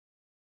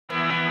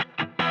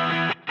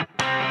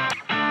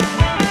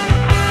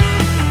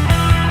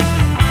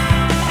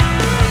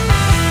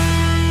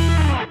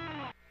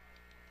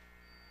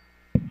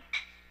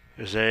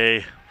There's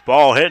a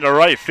ball hit into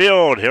right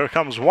field. Here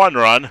comes one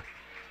run.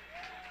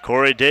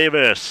 Corey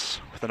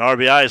Davis with an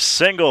RBI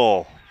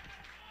single.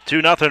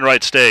 2-0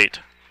 Wright State.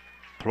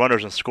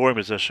 Runners in scoring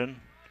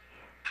position.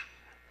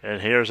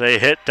 And here's a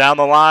hit down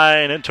the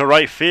line into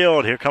right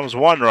field. Here comes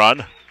one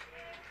run.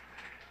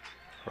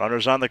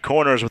 Runners on the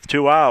corners with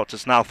 2 outs.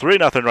 It's now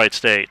 3-0 Wright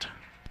State.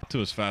 To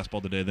his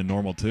fastball today than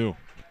normal too.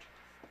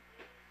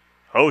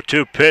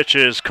 0-2 pitch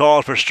is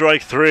called for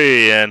strike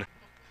 3, and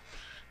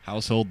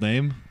household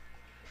name.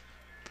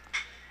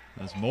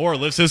 As Moore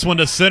lifts this one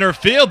to center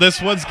field.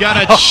 This one's got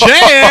a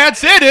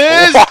chance. It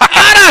is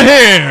out of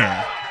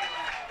here.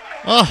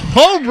 A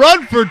home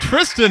run for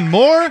Tristan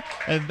Moore,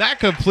 and that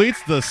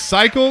completes the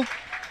cycle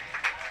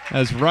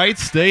as Wright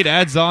State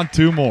adds on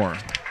 2 more.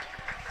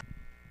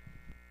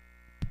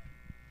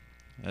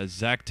 As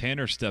Zach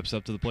Tanner steps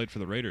up to the plate for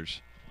the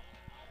Raiders.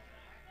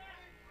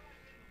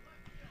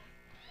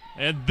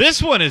 And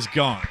this one is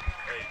gone.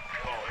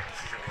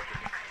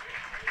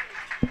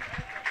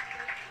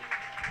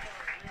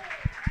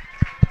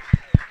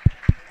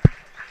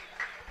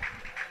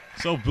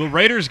 So the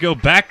Raiders go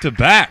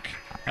back-to-back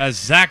as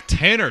Zach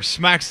Tanner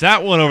smacks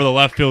that one over the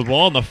left field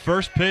wall in the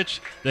first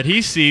pitch that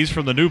he sees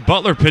from the new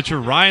Butler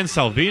pitcher, Ryan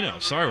Salvino.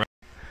 Sorry.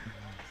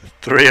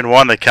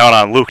 3-1 the count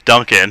on Luke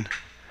Duncan.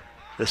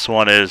 This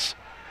one is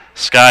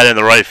skied in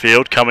the right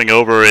field. Coming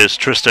over is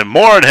Tristan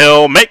Moore, and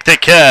he'll make the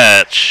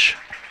catch.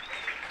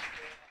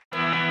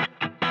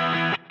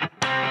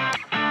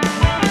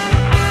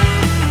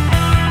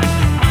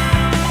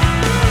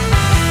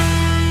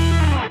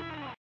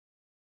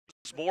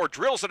 Moore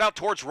drills it out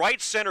towards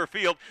right center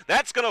field.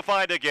 That's going to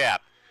find a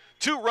gap.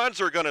 2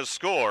 runs are going to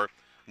score.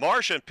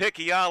 Marsh and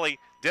Picciali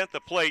dent the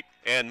plate,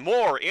 and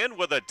Moore in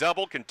with a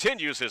double,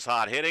 continues his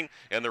hot hitting,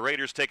 and the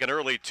Raiders take an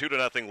early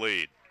 2-0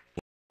 lead.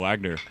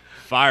 Wagner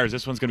fires.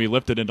 This one's going to be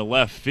lifted into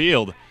left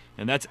field,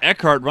 and that's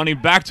Eckhart running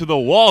back to the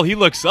wall. He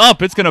looks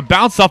up. It's going to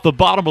bounce off the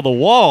bottom of the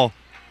wall.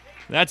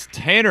 That's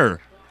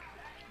Tanner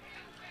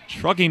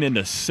trucking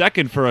into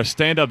second for a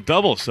stand-up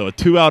double, so a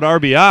 2-out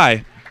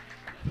RBI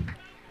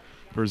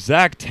for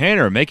Zach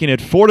Tanner, making it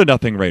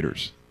 4-0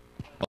 Raiders.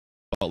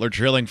 Butler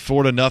trailing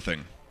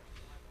 4-0.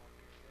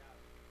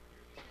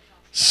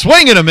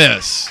 Swing and a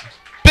miss.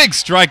 Big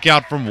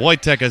strikeout from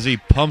Wojtek as he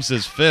pumps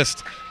his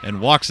fist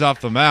and walks off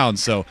the mound.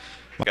 So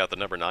got the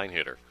number 9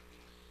 hitter.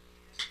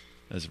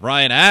 As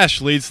Ryan Ash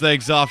leads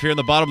things off here in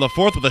the bottom of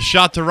the 4th with a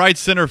shot to right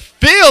center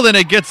field, and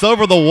it gets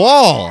over the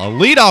wall. A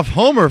leadoff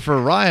homer for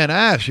Ryan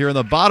Ash here in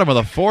the bottom of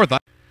the 4th.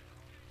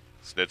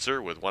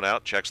 Snitzer with 1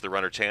 out, checks the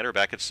runner Tanner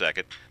back at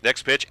second.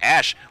 Next pitch,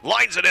 Ash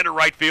lines it into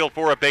right field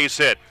for a base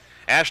hit.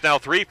 Ash now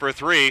 3 for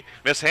 3,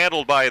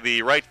 mishandled by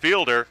the right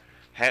fielder,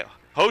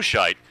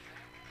 Hoshite,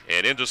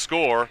 and in to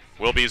score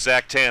will be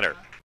Zach Tanner.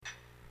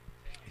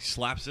 He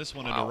slaps this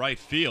one into right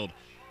field.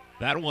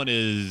 That one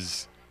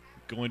is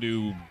going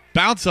to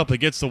bounce up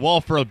against the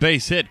wall for a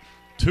base hit.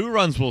 2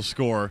 runs will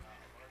score,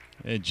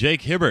 and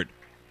Jake Hibbert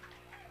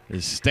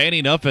is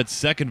standing up at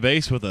second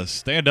base with a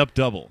stand-up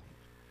double.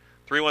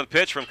 3-1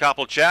 pitch from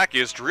Kopelchak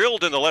is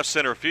drilled into left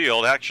center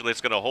field. Actually, it's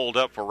going to hold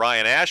up for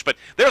Ryan Ash, but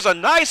there's a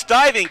nice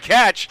diving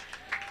catch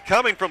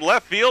coming from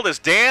left field as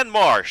Dan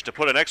Marsh to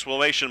put an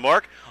exclamation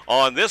mark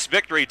on this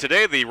victory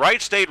today. The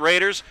Wright State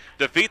Raiders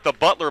defeat the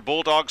Butler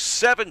Bulldogs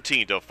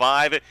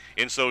 17-5.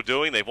 In so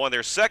doing, they've won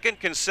their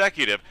 2nd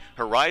consecutive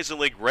Horizon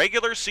League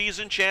regular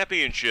season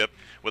championship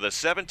with a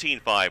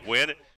 17-5 win.